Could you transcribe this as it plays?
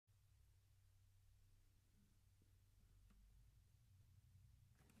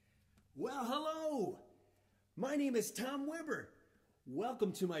Well, hello. My name is Tom Weber.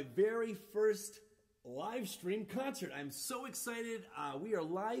 Welcome to my very first live stream concert. I'm so excited. We are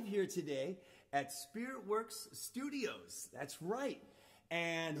live here today at Spiritworks Studios. That's right.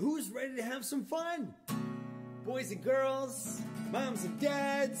 And who's ready to have some fun? Boys and girls, moms and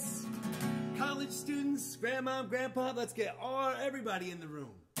dads, college students, grandma, grandpa, let's get everybody in the room.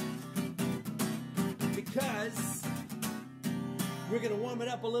 Because we're going to warm it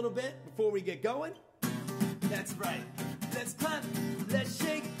up a little bit before we get going. That's right. Let's clap, let's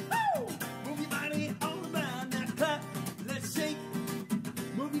shake, woo! Move your body all about. Now clap, let's shake,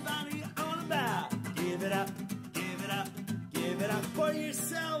 move your body all about. Give it up, give it up, give it up for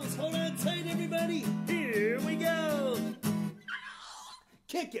yourselves. Hold on tight, everybody. Here we go.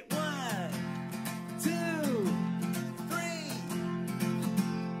 Kick it. 1, 2, 3.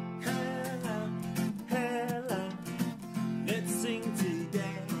 Hello, hello. Let's sing today.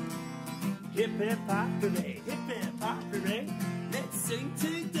 Hip hip hop hooray, hip hip hop hooray. Let's sing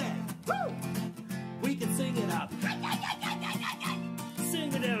today. Woo! We can sing it up.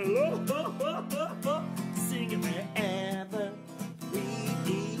 Sing it down low. Sing it wherever we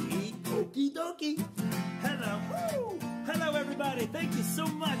eat. Okie dokie. Hello. Woo! Hello everybody. Thank you so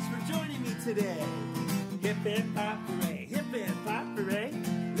much for joining me today. Hip hip hop hooray, hip hip hop hooray.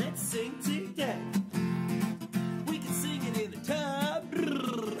 Let's sing today. We can sing it in the tub.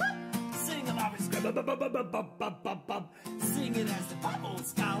 Sing along with sing it as the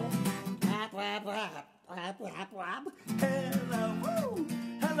bubbles go. Hello, woo,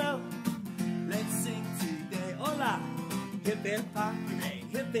 hello. Let's sing today. Hola. Hip hip hop hooray,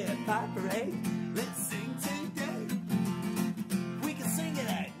 hip hip hop hooray. Let's sing today. We can sing it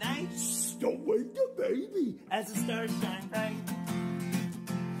at night. Shh, don't wake the baby. As the stars shine bright.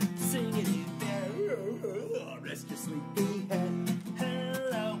 Sing it in bed. Rest your sleepy head.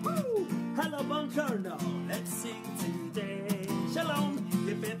 Hello, woo. Hello, buongiorno. Let's sing today. Shalom.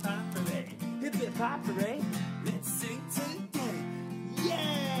 Hip hip hop hooray. Hip hip hop hooray. Let's sing today.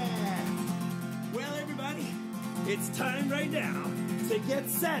 Yeah. Well, everybody, it's time right now to get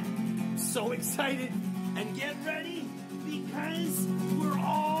set. I'm so excited. And get ready because we're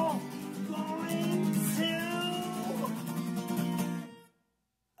all going to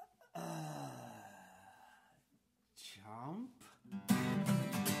jump.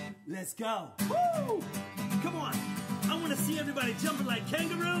 Let's go. Woo! Come on. I want to see everybody jumping like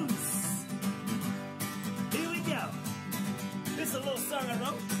kangaroos. Here we go. This is a little song I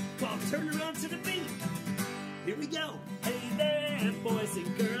wrote called Turn Around to the Beat. Here we go. Hey there, boys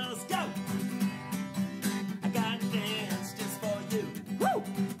and girls, go. I got a dance just for you. Woo!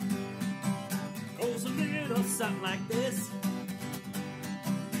 Goes a little something like this.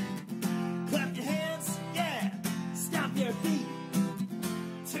 Clap your hands, yeah. Stomp your feet.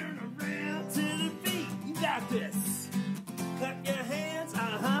 Turn around to the beat. You got this. Clap your hands,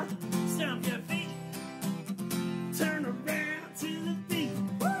 stomp your feet. Turn around to the beat.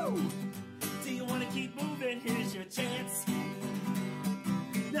 Woo! Do you want to keep moving? Here's your chance.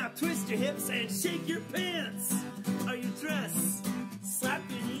 Now twist your hips and shake your pants. Or your dress. Slap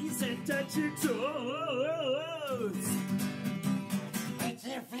your knees and touch your toes. Put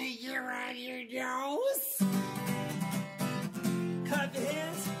your finger on your nose. Clap your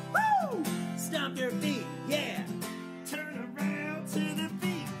hands. Woo! Stomp your feet. Yeah. Turn around to the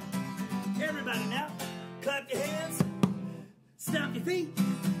beat. Everybody now. Clap your hands. Stomp your feet.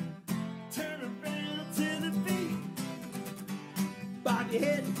 Turn around to the beat. Bob your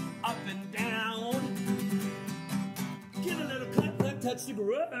head up and down. Give a little clap, clap, touch the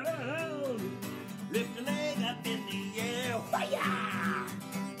ground. Lift your leg up in the air. Why-ya!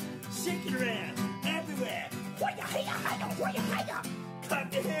 Shake it around everywhere. Why-ya, hi-ya, hi-ya, why-ya, hi-ya.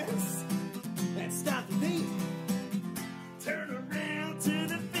 Clap your hands and stop the beat. Turn around to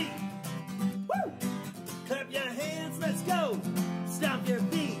the beat. Woo! Clap your hands, let's go. Stomp your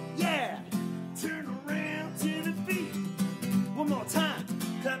feet, yeah. Turn around to the beat. One more time.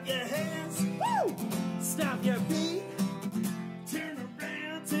 Clap your hands, woo! Stomp your feet. Turn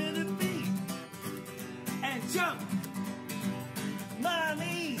around to the beat. And jump.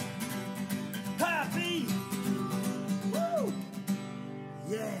 Mommy. Papi. Woo!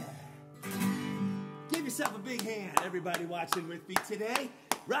 Yeah. Give yourself a big hand, everybody watching with me today,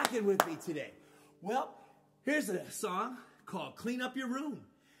 rocking with me today. Well, here's a song called Clean Up Your Room.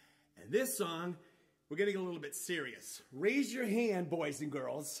 And this song, we're getting a little bit serious. Raise your hand, boys and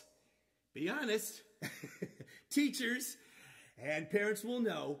girls. Be honest. Teachers and parents will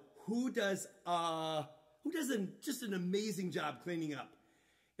know who does just an amazing job cleaning up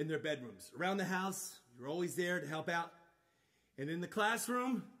in their bedrooms. Around the house, you're always there to help out. And in the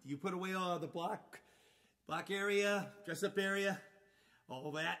classroom, you put away all the block area, dress up area,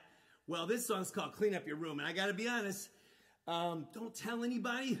 all that. Well, this song's called Clean Up Your Room. And I gotta be honest, don't tell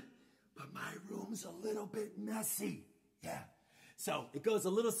anybody, but my room's a little bit messy. Yeah. So it goes a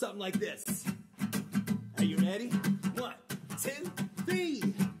little something like this. Are you ready? 1, 2, 3.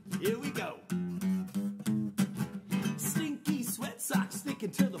 Here we go. Stinky sweat socks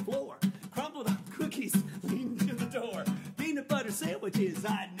sticking to the floor. Crumbled up cookies leaning to the door. Peanut butter sandwiches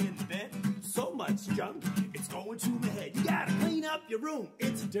hiding in the bed. So much junk, it's going to my head. You gotta clean up your room,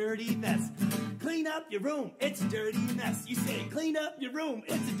 it's a dirty mess. Clean up your room, it's a dirty mess. You say, clean up your room,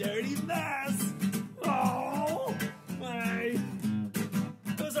 it's a dirty mess. Oh, my.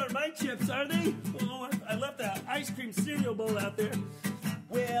 Those aren't my chips, are they? Oh, I left that ice cream cereal bowl out there.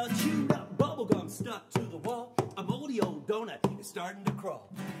 Well, chewed up bubblegum stuck to the wall. A moldy old donut is starting to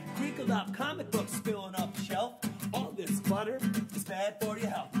crawl. Crinkled up comic books spilling off the shelf. All this clutter is bad for your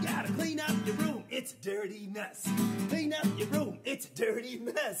health. You gotta clean up your room, it's a dirty mess. Clean up your room, it's a dirty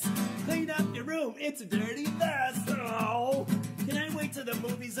mess. Clean up your room, it's a dirty mess. Oh, can I wait till the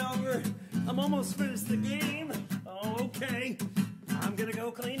movie's over? I'm almost finished the game. Oh, okay. I'm gonna go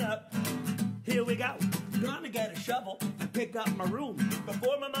clean up. Here we go. Gonna get a shovel and pick up my room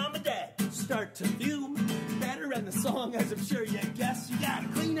before my mom and dad start to fume. Better end the song, as I'm sure you guessed. You gotta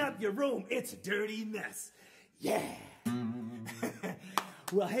clean up your room, it's a dirty mess. Yeah.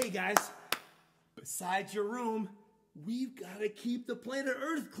 Well, hey guys, besides your room, we've got to keep the planet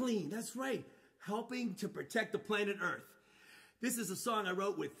Earth clean. That's right, helping to protect the planet Earth. This is a song I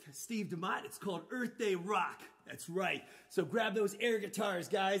wrote with Steve DeMott. It's called Earth Day Rock. That's right. So grab those air guitars,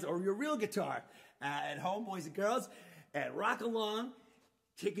 guys, or your real guitar at home, boys and girls, and rock along.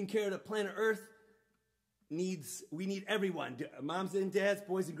 Taking care of the planet Earth we need everyone. Moms and dads,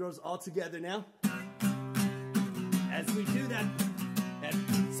 boys and girls, all together now. As we do that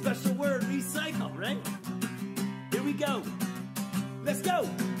special word, recycle, right? Here we go. Let's go.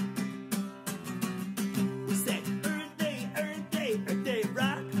 We say, Earth Day, Earth Day, Earth Day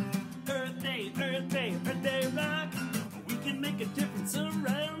rock. Earth Day, Earth Day, Earth Day rock. We can make a difference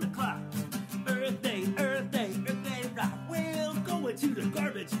around the clock. Earth Day, Earth Day, Earth Day rock. We'll go into the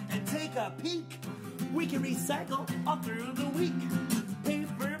garbage and take a peek. We can recycle all through the week.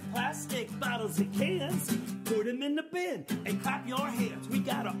 Paper, plastic, bottles and cans. Put them in the bin and clap your hands. We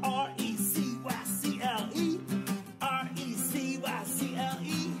got a R-E-C-Y-C-L-E.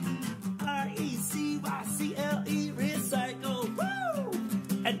 R-E-C-Y-C-L-E. R-E-C-Y-C-L-E. Recycle, woo!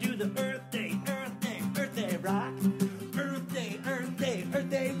 And do the Earth Day, Earth Day, Earth Day rock. Earth Day, Earth Day, Earth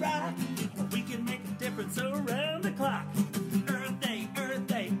Day rock. We can make a difference around the clock. Earth Day, Earth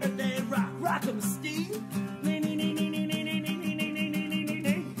Day, Earth Day rock. Rock 'em, Steve.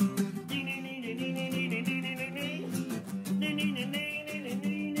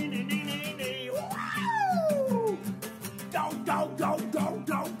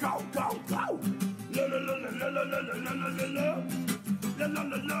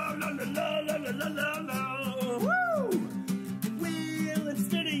 Well,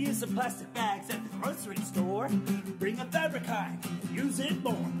 instead of using plastic bags at the grocery store, bring a fabric kind and use it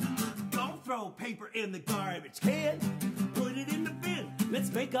more. Don't throw paper in the garbage can. Put it in the bin.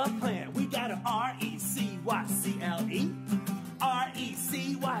 Let's make a plan. We got a R-E-C-Y-C-L-E.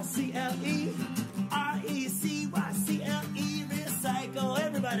 R-E-C-Y-C-L-E. R-E-C-Y-C-L-E. Recycle.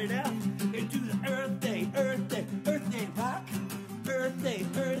 Everybody now. And do the Earth Day, Earth Day, Earth Day rock. Earth Day,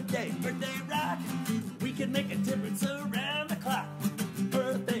 Earth Day, Earth Day rock. We can make a difference around the clock.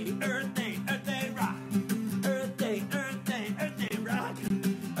 Earth Day, Earth Day, Earth Day rock. Earth Day, Earth Day, Earth Day rock.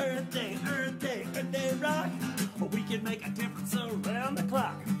 Earth Day, Earth Day, Earth Day rock. We can make a difference around the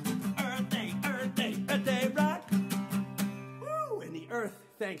clock. Earth Day, Earth Day, Earth Day rock. Woo! And the Earth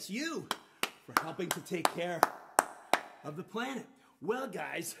thanks you for helping to take care of the planet. Well,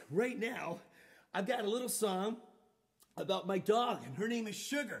 guys, right now, I've got a little song about my dog, and her name is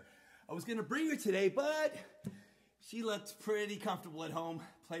Sugar. I was going to bring her today, but she looked pretty comfortable at home,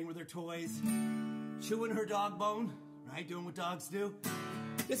 playing with her toys, chewing her dog bone, right? Doing what dogs do.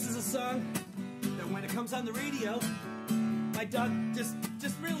 This is a song that when it comes on the radio, my dog just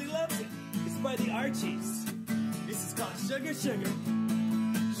really loves it. It's by the Archies. This is called Sugar, Sugar.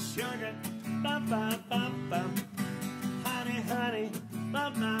 Sugar, bum, bum, bum, bum. Honey, honey,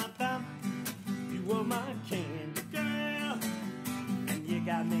 bum, bum, bum. You were my candy girl, and you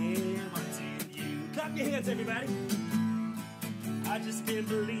got me wanting you. Clap your hands, everybody. I just can't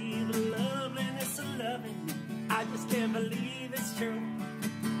believe the loveliness of loving you. I just can't believe it's true.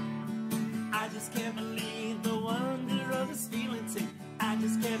 I just can't believe the wonder of this feeling too. I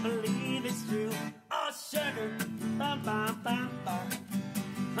just can't believe it's true. Oh, sugar, bum, bum, bum.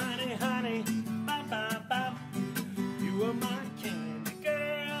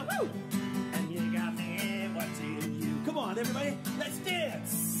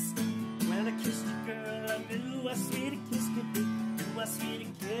 dance. When I kissed you, girl, I knew how sweet a kiss could be. Knew how sweet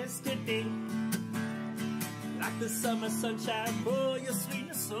a kiss could be. Like the summer sunshine, pour your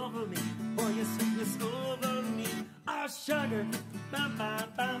sweetness over me. Pour your sweetness over me. Oh, sugar, bam, bam,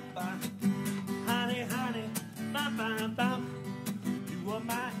 bam, bam. Honey, honey, bam, bam, bam. You are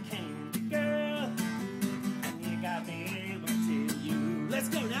my candy girl, and you got me wanting you. Let's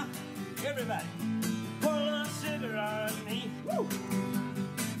go now, everybody. Pour a little sugar on me. Woo!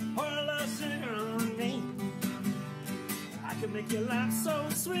 Pour a little sugar on me. I can make your life so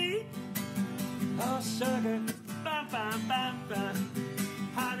sweet. Oh, sugar, bam, bam, bam, bam.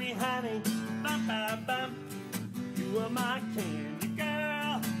 Honey, honey, bam, bam, bam. You are my candy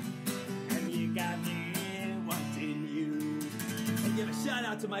girl, and you got me wanting you. And give a shout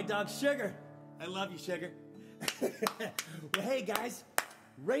out to my dog, Sugar. I love you, Sugar. Well, hey, guys.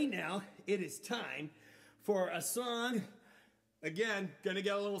 Right now, it is time for a song. Again, gonna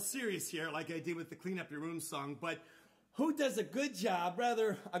get a little serious here, like I did with the Clean Up Your Room song, but who does a good job,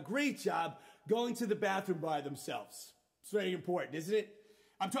 rather a great job, going to the bathroom by themselves? It's very important, isn't it?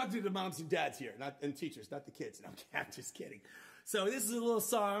 I'm talking to the moms and dads here, and teachers, not the kids. I'm just kidding. So this is a little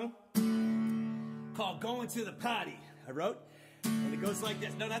song called Going to the Potty, I wrote. And it goes like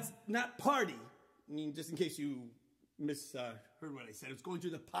this. No, that's not party. I mean, just in case you misheard what I said. It's going to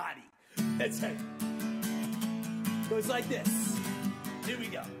the potty. That's it. Goes like this. Here we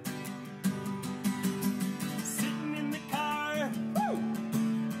go. Sitting in the car, woo,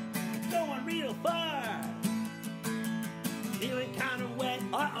 going real far. Feeling kind of wet,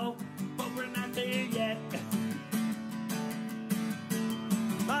 uh-oh, but we're not there yet.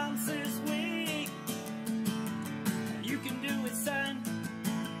 Mom says, wait, you can do it, son.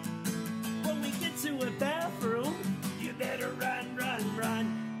 When we get to a bathroom, you better run, run,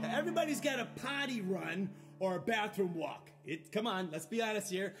 run. Now, everybody's got a potty run or a bathroom walk. Come on, let's be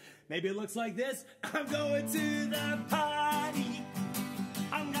honest here. Maybe it looks like this. I'm going to the potty.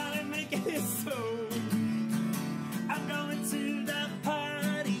 I'm gonna make it so. I'm going to the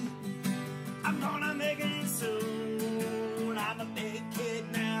party. I'm gonna make it soon. I'm a big kid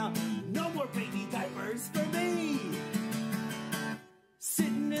now. No more baby diapers for me.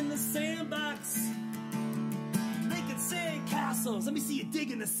 Sitting in the sandbox, making sand castles. Let me see you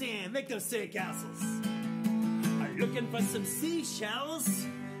dig in the sand. Make those sand castles. I'm looking for some seashells,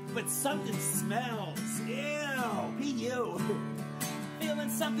 but something smells. Ew, be you. Feeling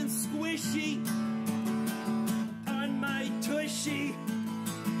something squishy on my tushy.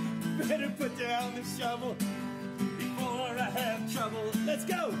 Better put down the shovel before I have trouble. Let's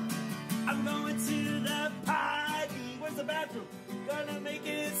go. I'm going to the potty. Where's the bathroom? Gonna make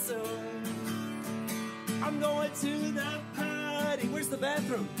it soon. I'm going to the potty. Where's the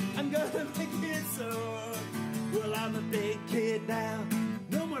bathroom? I'm gonna make it soon. Well, I'm a big kid now.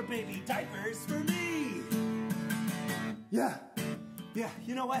 No more baby diapers for me. Yeah,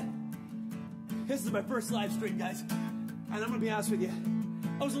 you know what? This is my first live stream, guys. And I'm gonna be honest with you.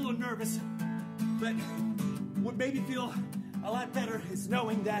 I was a little nervous, but what made me feel a lot better is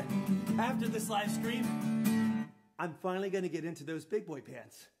knowing that after this live stream, I'm finally gonna get into those big boy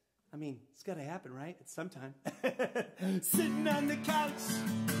pants. I mean, it's gotta happen, right? At some time. Sitting on the couch,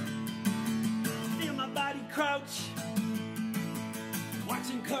 feel my body crouch,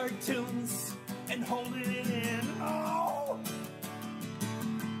 watching cartoons and holding it in. Oh!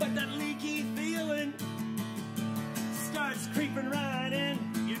 But that leaky feeling starts creeping right in.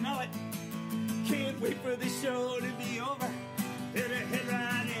 You know it. Can't wait for the show to be over. Better head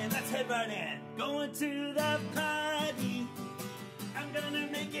right in. Let's head right in. Going to the potty. I'm gonna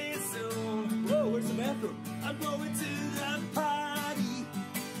make it soon. Whoa, where's the bathroom? I'm going to the potty.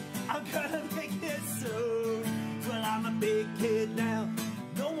 I'm gonna make it soon. Well, I'm a big kid now.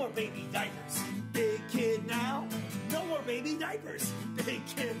 No more baby diapers. Big kid now. No more baby diapers. Big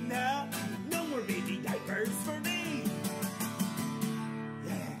kid now. No more baby diapers for me.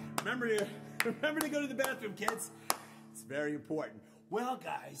 Yeah. Remember to go to the bathroom, kids. It's very important. Well,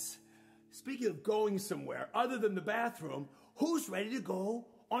 guys, speaking of going somewhere other than the bathroom, who's ready to go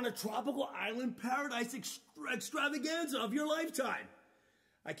on a tropical island paradise extravaganza of your lifetime?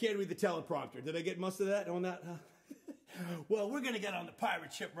 I can't read the teleprompter. Did I get most of that on that? Well, we're going to get on the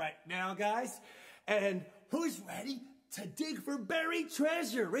pirate ship right now, guys. And who's ready to dig for buried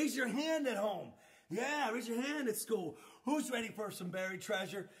treasure? Raise your hand at home. Yeah, raise your hand at school. Who's ready for some buried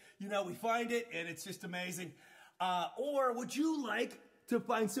treasure? You know, we find it, and it's just amazing. Or would you like to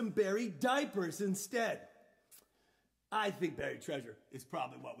find some buried diapers instead? I think buried treasure is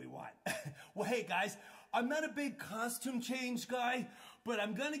probably what we want. Well, hey, guys, I'm not a big costume change guy, but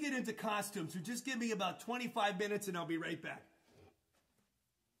I'm going to get into costumes. So just give me about 25 minutes, and I'll be right back.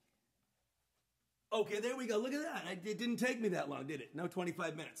 Okay, there we go. Look at that. It didn't take me that long, did it? No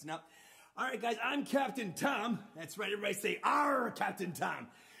 25 minutes. Now, all right, guys, I'm Captain Tom. That's right. Everybody say, "Arr, Captain Tom."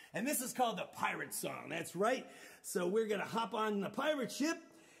 And this is called the Pirate Song. That's right. So we're going to hop on the pirate ship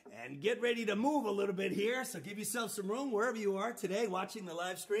and get ready to move a little bit here. So give yourself some room wherever you are today watching the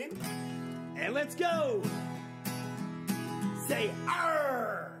live stream. And let's go. Say,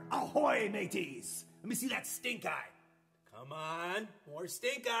 "Arr, ahoy, mateys." Let me see that stink eye. Come on, more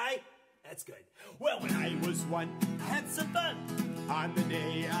stink eye. That's good. Well, when I was one, I had some fun. On the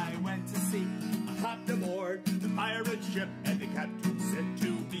day I went to sea, I hopped aboard the pirate ship, and the captain said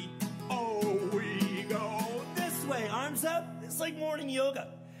to me, "Oh, we go this way, arms up." It's like morning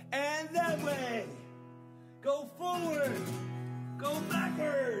yoga. And that way. Go forward. Go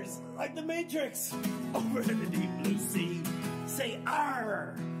backwards, like the Matrix. Over in the deep blue sea. Say,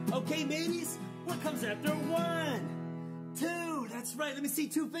 "Arr." Okay, mateys, what comes after one? Two, that's right. Let me see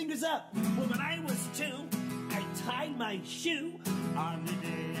 2 fingers up. Well, when I was 2, I tied my shoe. On the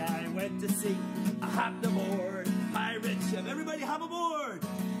day I went to sea, I hopped aboard pirate ship. Everybody hop aboard.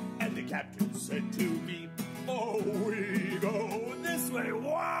 And the captain said to me, "Oh, we go this way."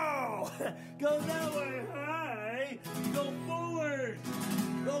 Whoa! Go that way. Hi. Go forward.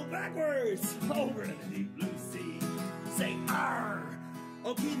 Go backwards. Over in the deep blue sea. Say, "Arr."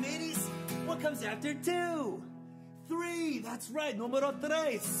 Okay, mateys, what comes after 2? 3, that's right, numero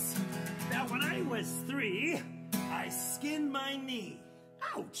 3. Now, when I was 3, I skinned my knee.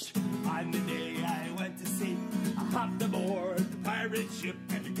 Ouch! On the day I went to sea, I hopped aboard the pirate ship,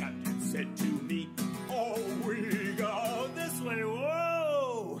 and the captain said to me, "Oh, we go this way."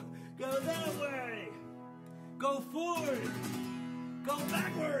 Whoa! Go that way. Go forward. Go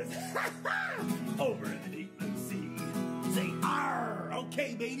backwards. Over in the deep blue sea. Say, "Arr."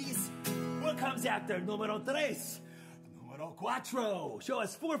 Okay, mateys, what comes after numero 3? Numero 4. Show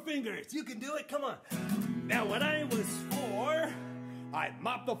us 4 fingers. You can do it. Come on. Now, when I was 4, I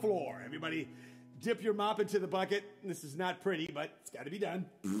mopped the floor. Everybody, dip your mop into the bucket. This is not pretty, but it's got to be done.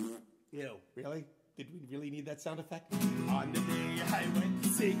 Ew, really? Did we really need that sound effect? On the day I went to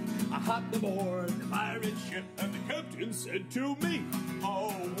sea, I hopped aboard the pirate ship, and the captain said to me,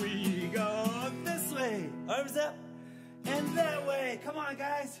 "Oh, we go this way." Arms up. And that way. Come on,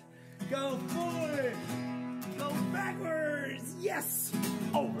 guys. Go forward. Go backwards. Yes.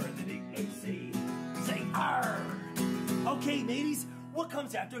 Over the deep blue sea. Say, "Arr." Okay, mateys, what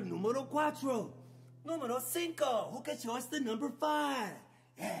comes after numero 4? Numero 5. Who can show us the number 5?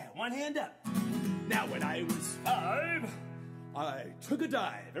 Yeah, one hand up. Now, when I was 5, I took a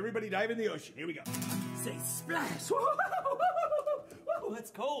dive. Everybody dive in the ocean. Here we go. Say, "Splash." Whoa,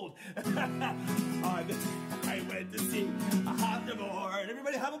 that's cold. I went to sea. I hopped aboard.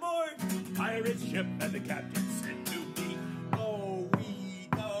 Everybody hop aboard. Pirate ship, and the captain said to me, "Oh, we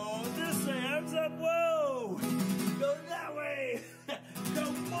go this way." Arms up. Whoa. Go that way.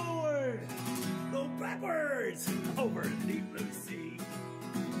 Go forward. Go backwards. Over the deep blue sea.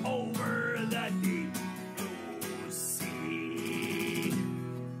 Over the deep blue sea.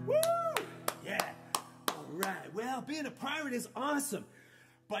 Woo! Yeah. All right. Well, being a pirate is awesome.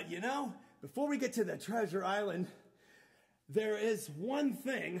 But you know, before we get to the treasure island, there is one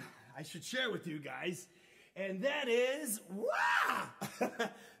thing I should share with you guys, and that is, wow!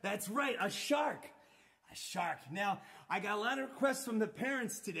 That's right, a shark. A shark. Now, I got a lot of requests from the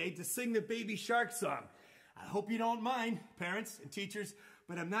parents today to sing the Baby Shark song. I hope you don't mind, parents and teachers,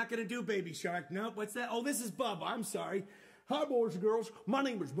 but I'm not going to do Baby Shark. No, what's that? Oh, this is Bubba. I'm sorry. Hi, boys and girls. My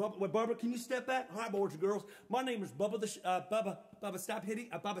name is Bubba. Wait, Bubba, can you step back? Hi, boys and girls. My name is Bubba Bubba, stop hitting.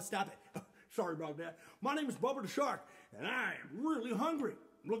 Bubba, stop it. Sorry about that. My name is Bubba the Shark, and I am really hungry.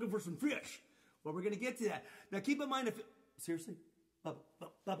 I'm looking for some fish. Well, we're going to get to that. Now, keep in mind if... Seriously?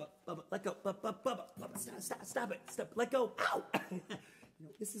 Bubba, let go. Bubba, stop it. Stop, let go. Ow! You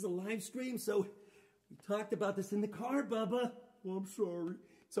know, this is a live stream, so we talked about this in the car, Bubba. Well, I'm sorry.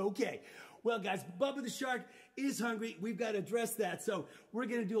 It's okay. Well, guys, Bubba the Shark is hungry. We've got to address that. So we're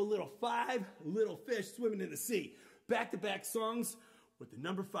going to do a little 5 little fish swimming in the sea. Back-to-back songs with the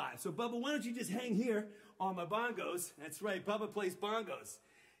number 5. So, Bubba, why don't you just hang here on my bongos? That's right, Bubba plays bongos.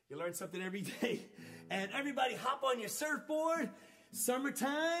 You learn something every day. And everybody hop on your surfboard.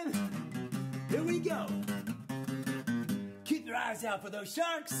 Summertime. Here we go. Keep your eyes out for those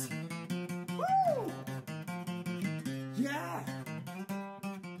sharks. Woo! Yeah.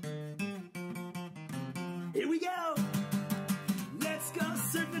 Here we go. Let's go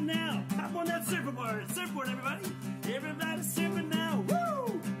surfing now. Hop on that surfboard. Surfboard, everybody. Everybody surfing now.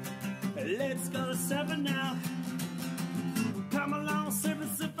 Woo! Let's go surfing now. Come along, surfing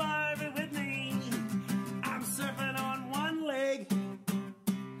safari with me. I'm surfing on one leg.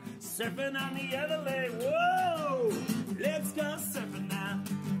 surfing on the other lake. Whoa, let's go surfing now.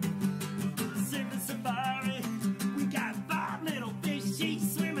 Surfing safari. We got 5 little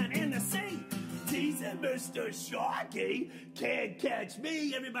fishies swimming in the sea. Teasing Mr. Sharky, can't catch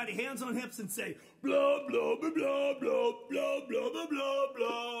me. Everybody hands on hips and say, blah, blah, blah, blah, blah, blah, blah, blah, blah,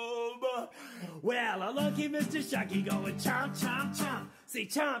 blah, blah. Well, a lucky Mr. Sharky going chomp, chomp, chomp. Say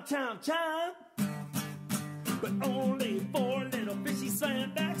chomp, chomp, chomp. But only 4 little fishies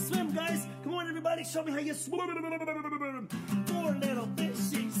swam back. Swim, guys. Come on, everybody. Show me how you swim. 4 little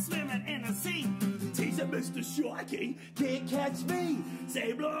fishies swimming in the sea. Teasing Mr. Sharky, can't catch me.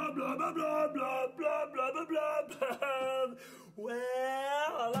 Say blah, blah, blah, blah, blah, blah, blah, blah, blah, blah. Well,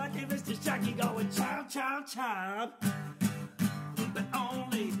 I like it, Mr. Sharky going chomp, chomp, chomp. But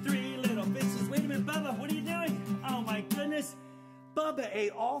only 3 little fishes. Wait a minute, Bubba, what are you doing? Oh, my goodness. Bubba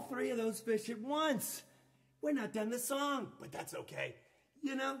ate all 3 of those fish at once. We're not done the song, but that's okay.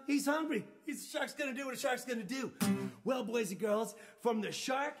 You know, he's hungry. The shark's gonna do what a shark's gonna do. Well, boys and girls, from the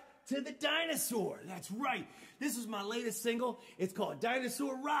shark to the dinosaur. That's right. This is my latest single. It's called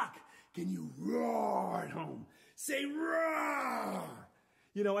Dinosaur Rock. Can you roar at home? Say roar.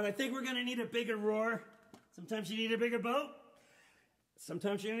 You know, and I think we're gonna need a bigger roar. Sometimes you need a bigger boat.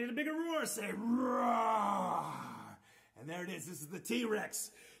 Sometimes you need a bigger roar. Say roar. And there it is. This is the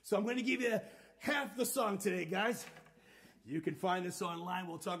T-Rex. So I'm gonna give you half the song today, guys. You can find this online.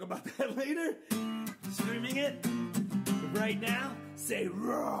 We'll talk about that later. Streaming it. But right now, say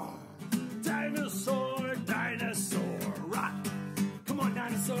roar. Dinosaur, dinosaur, rock. Come on,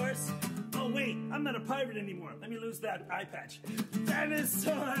 dinosaurs. Oh, wait, I'm not a pirate anymore. Let me lose that eye patch.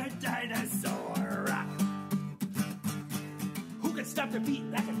 Dinosaur, dinosaur, rock. Who can stomp their feet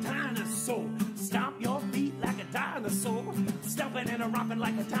like a dinosaur? Stomp your feet like a dinosaur. Stomping and a romping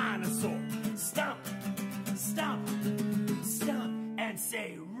like a dinosaur. Stomp, stomp, stomp, and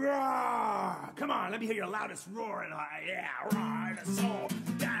say roar. Come on, let me hear your loudest roar. And yeah, dinosaur,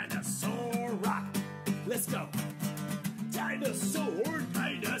 dinosaur, rock. Let's go. Dinosaur,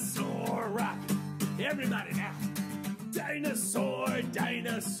 dinosaur, rock. Everybody now. Dinosaur,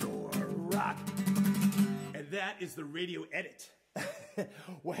 dinosaur, rock. And that is the radio edit.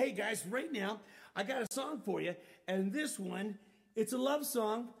 Well, hey guys, right now, I got a song for you. And this one, it's a love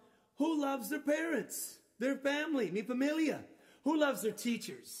song. Who loves their parents, their family, mi familia? Who loves their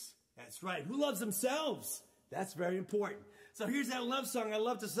teachers? That's right. Who loves themselves? That's very important. So here's that love song I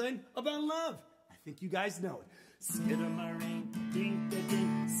love to sing about love. I think you guys know it. Skidamarink,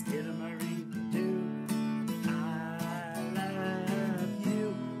 dink-a-dink, skidamarink-a-doo. I love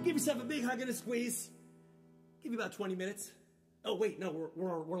you. Give yourself a big hug and a squeeze. Give you about 20 minutes. Oh, wait, no,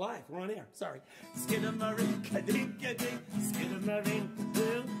 we're live. We're on air. Sorry. Skidamarink-a-dink-a-dink,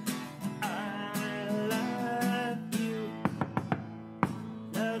 skidamarink-a-doo. I love you.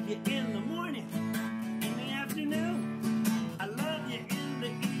 Love you in the morning, in the afternoon. I love you in the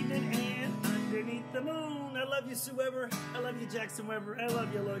evening and underneath the moon. I love you, Sue Weber. I love you, Jackson Weber. I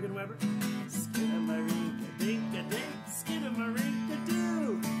love you, Logan Weber. Skidamarink-a-dink-a-dink,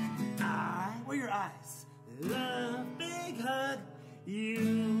 skidamarink-a-doo. Where are your eyes? Love, big hug,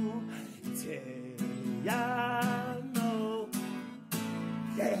 you, te amo.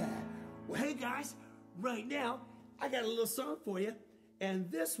 Yeah. Well, hey guys, right now, I got a little song for you. And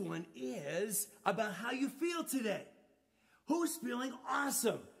this one is about how you feel today. Who's feeling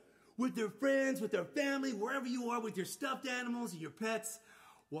awesome? With their friends, with their family, wherever you are, with your stuffed animals and your pets.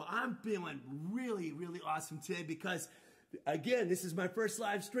 Well, I'm feeling really, really awesome today because, again, this is my first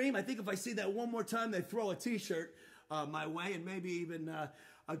live stream. I think if I see that one more time, they throw a t-shirt my way and maybe even a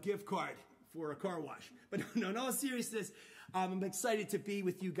gift card for a car wash. But no, in all seriousness, I'm excited to be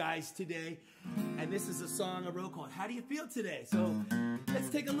with you guys today. And this is a song I wrote called How Do You Feel Today? So let's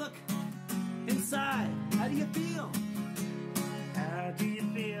take a look inside. How do you feel? How do you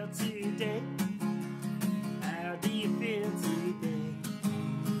feel today? How do you feel today?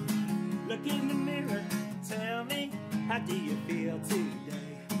 Look in the mirror, tell me, how do you feel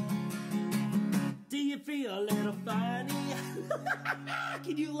today? Do you feel a little funny?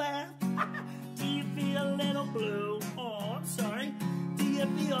 Can you laugh? Do you feel a little blue? Oh, I'm sorry. Do you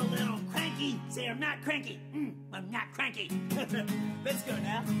feel a little cranky? Say, I'm not cranky. I'm not cranky. Let's go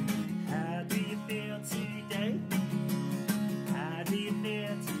now. How do you feel today? How do you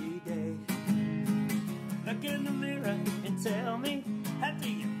feel today? Look in the mirror and tell me, how do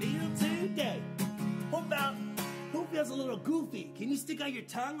you feel today? What about, who feels a little goofy? Can you stick out your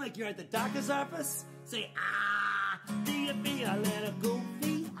tongue like you're at the doctor's office? Say, ah. Do you feel a little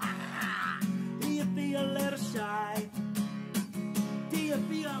goofy? Ah. Do you feel a little shy? Do you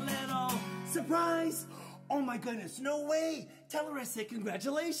feel a little surprised? Oh my goodness, no way. Tell her I said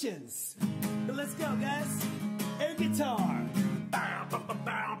congratulations. But let's go, guys. Air guitar. Bow, bow, bow,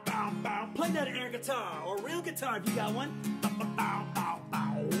 bow, bow, bow. Play that air guitar or real guitar if you got one. Bow, bow, bow, bow,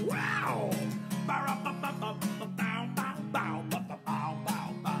 bow. Wow. Bow, bow, bow, bow, bow, bow, bow, bow, bow, bow,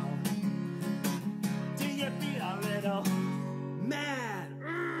 bow, bow. Do you feel a little mad?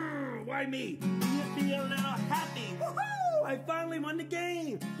 Why me? Do you feel a little happy? Woohoo! I finally won the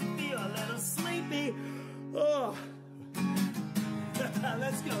game. You feel a little sleepy? Oh.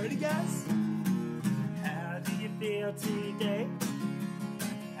 Let's go. Ready, guys? How do you feel today?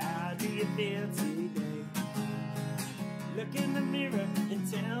 How do you feel today? Look in the mirror and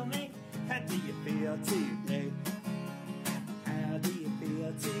tell me, how do you feel today? How do you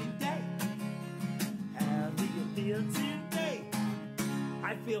feel today? How do you feel today?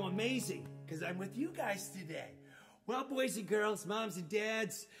 I feel amazing because I'm with you guys today. Well, boys and girls, moms and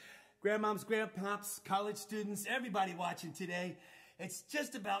dads, grandmoms, grandpops, college students, everybody watching today, it's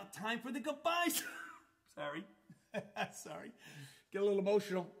just about time for the goodbyes. Sorry. Sorry. Get a little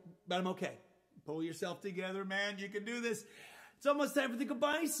emotional, but I'm okay. Pull yourself together, man. You can do this. It's almost time for the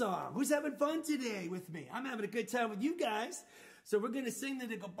goodbye song. Who's having fun today with me? I'm having a good time with you guys. So we're going to sing the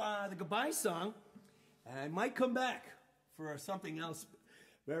goodbye song. And I might come back for something else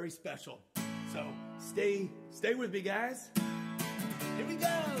very special. So stay with me, guys. Here we go.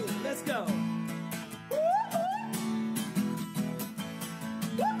 Let's go.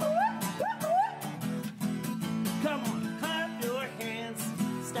 Come on, clap your hands,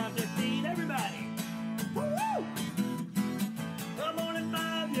 stomp your feet, everybody. Woo! Come on and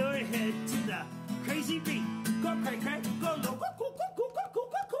bob your head to the crazy beat. Go cray cray, go low, go cool, go cool, go cool,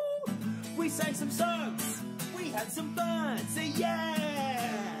 go cool. We sang some songs, we had some fun. Say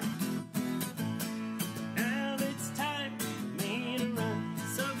yeah. Now it's time for me to run.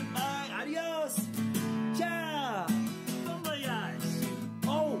 So goodbye, adios, ciao, bon voyage.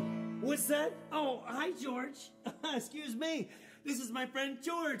 Oh, what's that? Oh, hi, George. Excuse me. This is my friend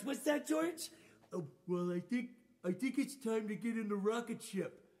George. What's that, George? Oh, well, I think it's time to get in the rocket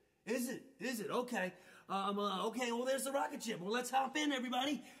ship. Is it? Is it? Okay. Okay, well, there's the rocket ship. Well, let's hop in,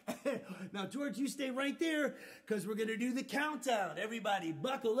 everybody. Now, George, you stay right there because we're going to do the countdown. Everybody,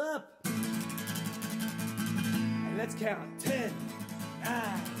 buckle up. And let's count. 10,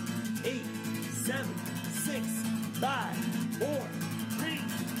 9, 8, 7, 6, 5, 4, 3,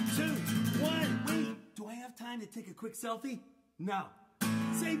 2, 1. Wait. Do I have time to take a quick selfie? No.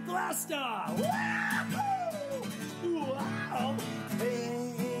 Say Gloucester! Woo! Wow!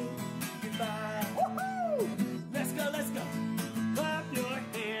 Hey, hey, goodbye. Woohoo! Let's go, let's go. Clap your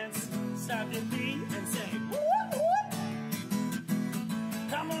hands, stomp your feet, and say woo-woo!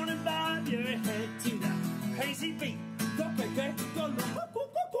 Come on and bob your head to the crazy beat. Go, go, go, go, go, go, go,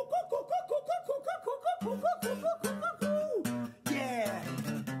 go, go, go, go. Yeah!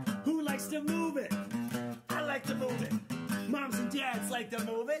 Who likes to move it? I like to move it. Moms and dads like to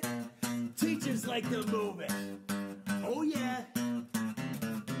move it. Teachers like to move it. Oh yeah.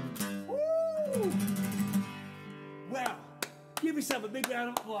 Woo! Well, give yourself a big round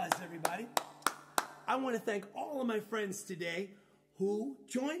of applause, everybody. I want to thank all of my friends today who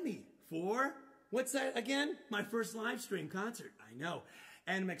joined me for, what's that again? My first live stream concert. I know.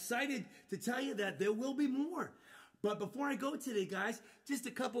 And I'm excited to tell you that there will be more. But before I go today, guys, just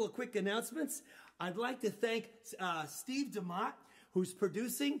a couple of quick announcements. I'd like to thank Steve DeMott, who's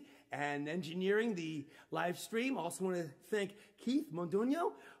producing and engineering the live stream. Also want to thank Keith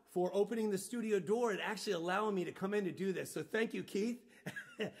Monduno for opening the studio door and actually allowing me to come in to do this. So thank you, Keith.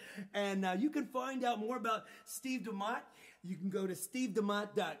 And you can find out more about Steve DeMott. You can go to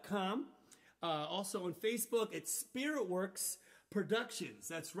stevedemott.com. Also on Facebook, it's Spiritworks Productions.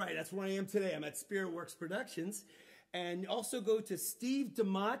 That's right. That's where I am today. I'm at Spiritworks Productions. And also go to Steve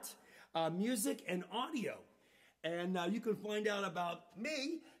DeMott Music and Audio. And you can find out about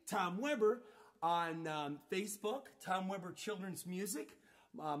me, Tom Weber, on Facebook, Tom Weber Children's Music.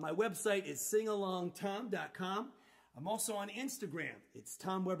 My website is singalongtom.com. I'm also on Instagram. It's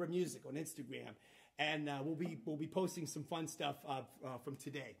Tom Weber Music on Instagram. And we'll be posting some fun stuff from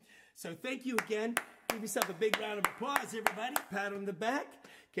today. So thank you again. Give yourself a big round of applause, everybody. Pat on the back.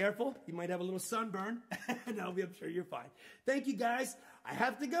 Careful, you might have a little sunburn. No, I'm sure you're fine. Thank you, guys. I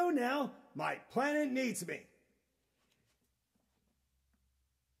have to go now. My planet needs me.